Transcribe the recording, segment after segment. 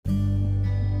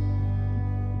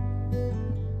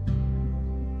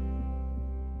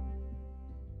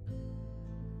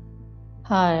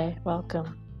Hi,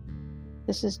 welcome.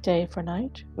 This is Day for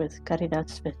Night with Caridad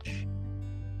Switch,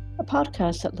 a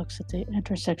podcast that looks at the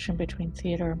intersection between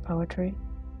theater and poetry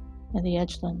and the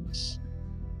edgelands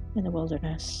in the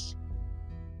wilderness.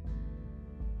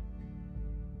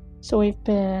 So we've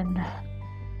been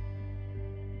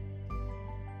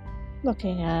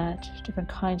looking at different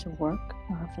kinds of work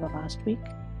for the last week.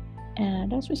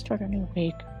 And as we start a new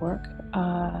week of work,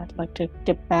 I'd like to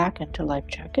dip back into Life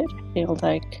Jacket. I feel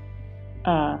like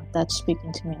that's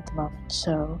speaking to me at the moment.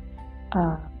 So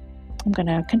I'm going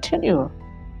to continue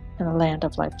in the land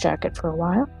of Life Jacket for a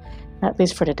while, at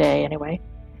least for today anyway,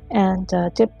 and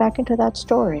dip back into that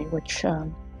story, which,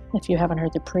 if you haven't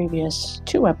heard the previous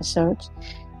 2 episodes,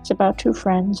 it's about 2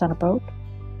 friends on a boat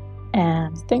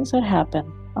and things that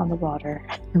happen on the water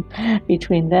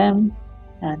between them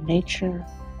and nature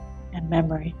and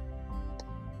memory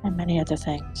and many other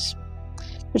things.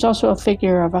 There's also a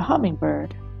figure of a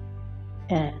hummingbird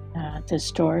in this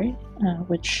story,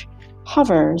 which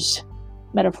hovers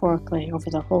metaphorically over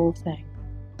the whole thing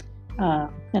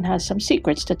and has some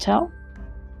secrets to tell.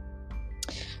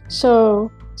 So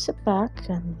sit back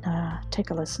and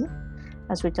take a listen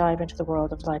as we dive into the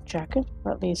world of Life Jacket,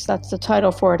 or at least that's the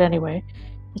title for it anyway.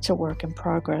 It's a work in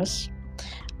progress.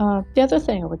 The other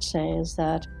thing I would say is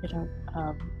that,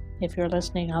 if you're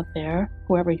listening out there,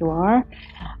 whoever you are,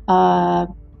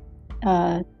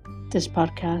 this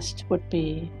podcast would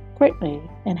be greatly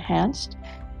enhanced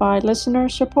by listener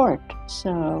support.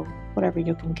 So whatever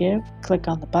you can give, click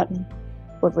on the button.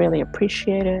 Would really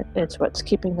appreciate it. It's what's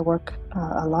keeping the work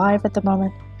alive at the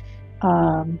moment.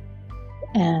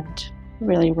 And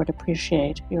really would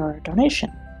appreciate your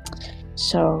donation.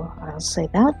 So I'll say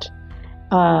that.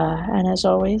 And as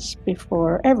always,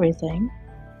 before everything,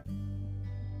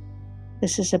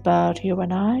 this is about you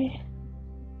and I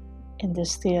in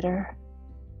this theater.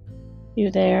 You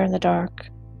there in the dark.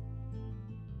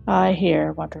 I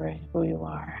here wondering who you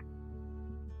are.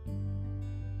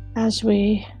 As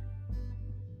we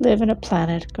live in a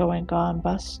planet going gone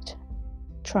bust,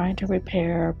 trying to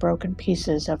repair broken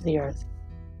pieces of the earth.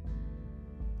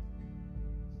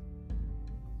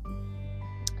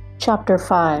 Chapter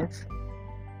 5.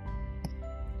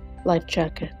 Life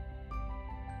Jacket.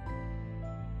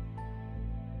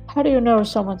 How do you know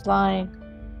someone's lying?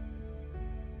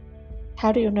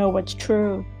 How do you know what's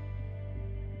true?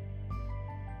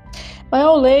 My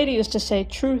old lady used to say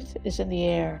truth is in the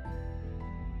air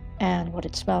and what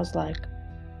it smells like.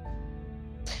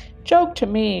 Joke to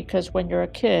me, because when you're a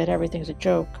kid, everything's a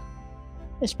joke,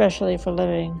 especially for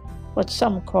living what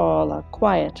some call a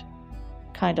quiet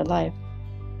kind of life.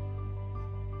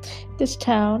 This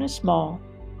town is small.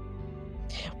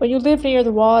 When you live near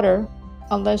the water,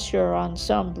 unless you're on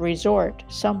some resort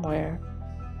somewhere,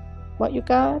 what you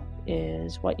got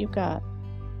is what you got.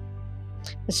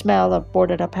 The smell of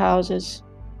boarded up houses,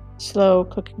 slow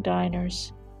cooking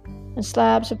diners, and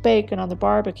slabs of bacon on the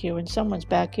barbecue in someone's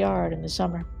backyard in the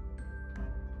summer.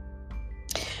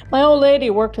 My old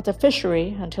lady worked at the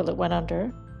fishery until it went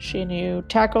under. She knew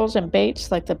tackles and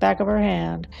baits like the back of her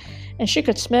hand, and she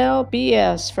could smell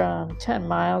BS from 10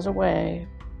 miles away.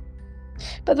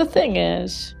 But the thing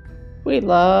is, we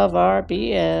love our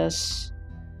BS,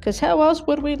 because how else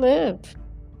would we live?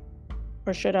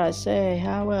 Or should I say,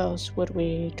 how else would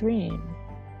we dream?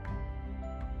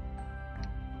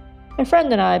 My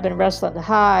friend and I have been wrestling to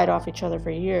hide off each other for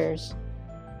years.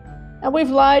 And we've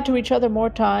lied to each other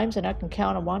more times than I can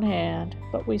count on one hand,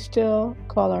 but we still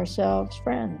call ourselves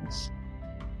friends.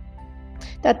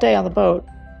 That day on the boat,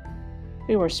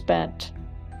 we were spent.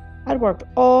 I'd worked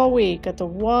all week at the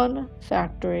one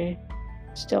factory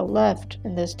still left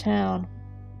in this town.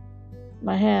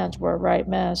 My hands were a right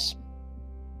mess.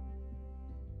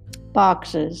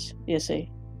 Boxes, you see.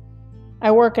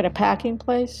 I work at a packing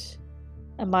place,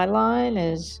 and my line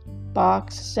is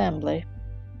box assembly.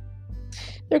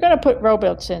 They're going to put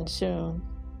robots in soon.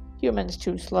 Humans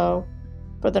too slow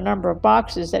for the number of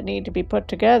boxes that need to be put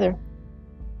together.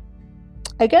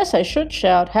 I guess I should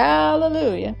shout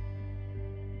hallelujah,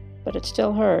 but it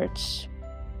still hurts.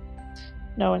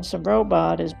 Knowing some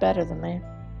robot is better than me.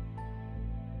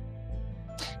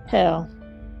 Hell,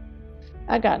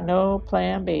 I got no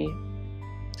plan B.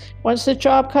 Once the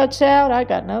job cuts out, I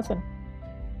got nothing.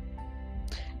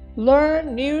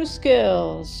 Learn new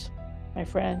skills, my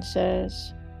friend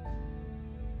says.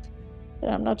 But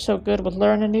I'm not so good with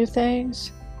learning new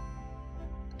things.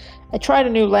 I tried a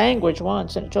new language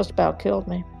once and it just about killed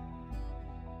me.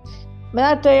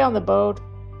 That day on the boat,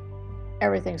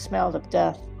 everything smelled of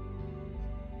death.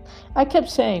 I kept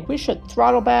saying we should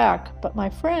throttle back, but my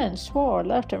friend swore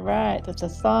left and right that the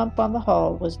thump on the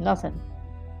hull was nothing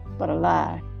but a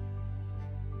lie.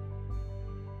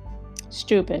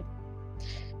 Stupid,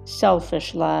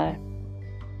 selfish lie.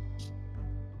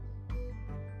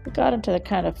 We got into the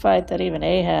kind of fight that even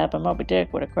Ahab and Moby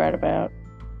Dick would have cried about.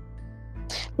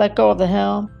 Let go of the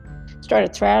helm,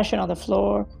 started thrashing on the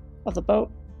floor of the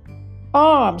boat,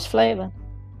 arms flailing,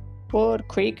 wood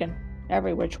creaking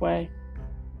every which way,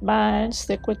 minds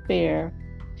thick with beer,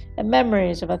 and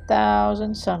memories of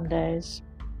 1,000 Sundays.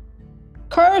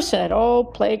 Cursing at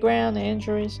old playground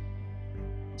injuries,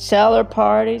 cellar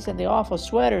parties, and the awful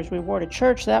sweaters we wore to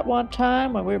church that one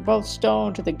time when we were both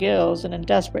stoned to the gills and in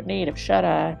desperate need of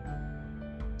shut-eye.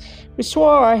 We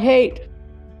swore our hate.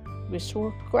 We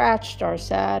scratched our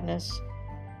sadness.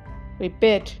 We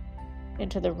bit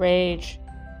into the rage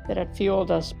that had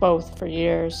fueled us both for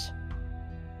years,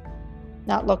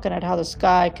 not looking at how the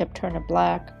sky kept turning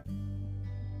black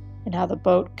and how the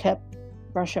boat kept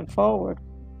rushing forward,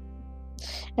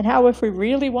 and how if we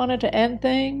really wanted to end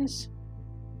things,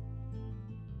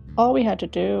 all we had to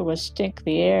do was stink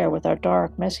the air with our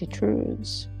dark, messy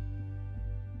truths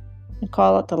and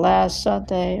call it the last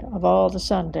Sunday of all the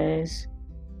Sundays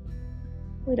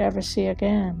we'd ever see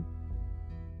again.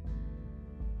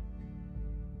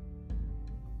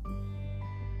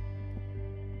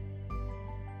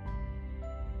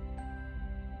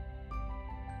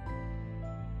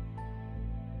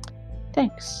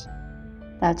 Thanks.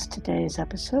 That's today's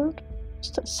episode.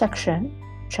 Section,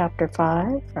 Chapter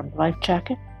 5 from Life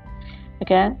Jacket.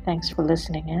 Again, thanks for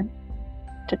listening in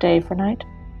to Day for Night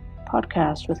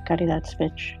podcast with Gadi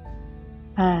Datsvich.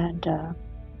 And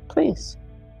please,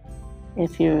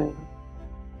 if you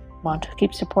want to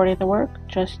keep supporting the work,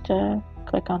 just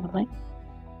click on the link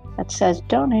that says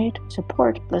donate,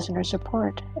 support, listener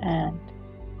support, and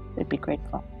we'd be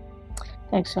grateful.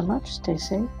 Thanks so much. Stay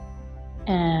safe,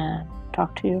 and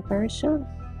talk to you very soon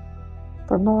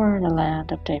for more in the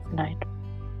land of Day for Night.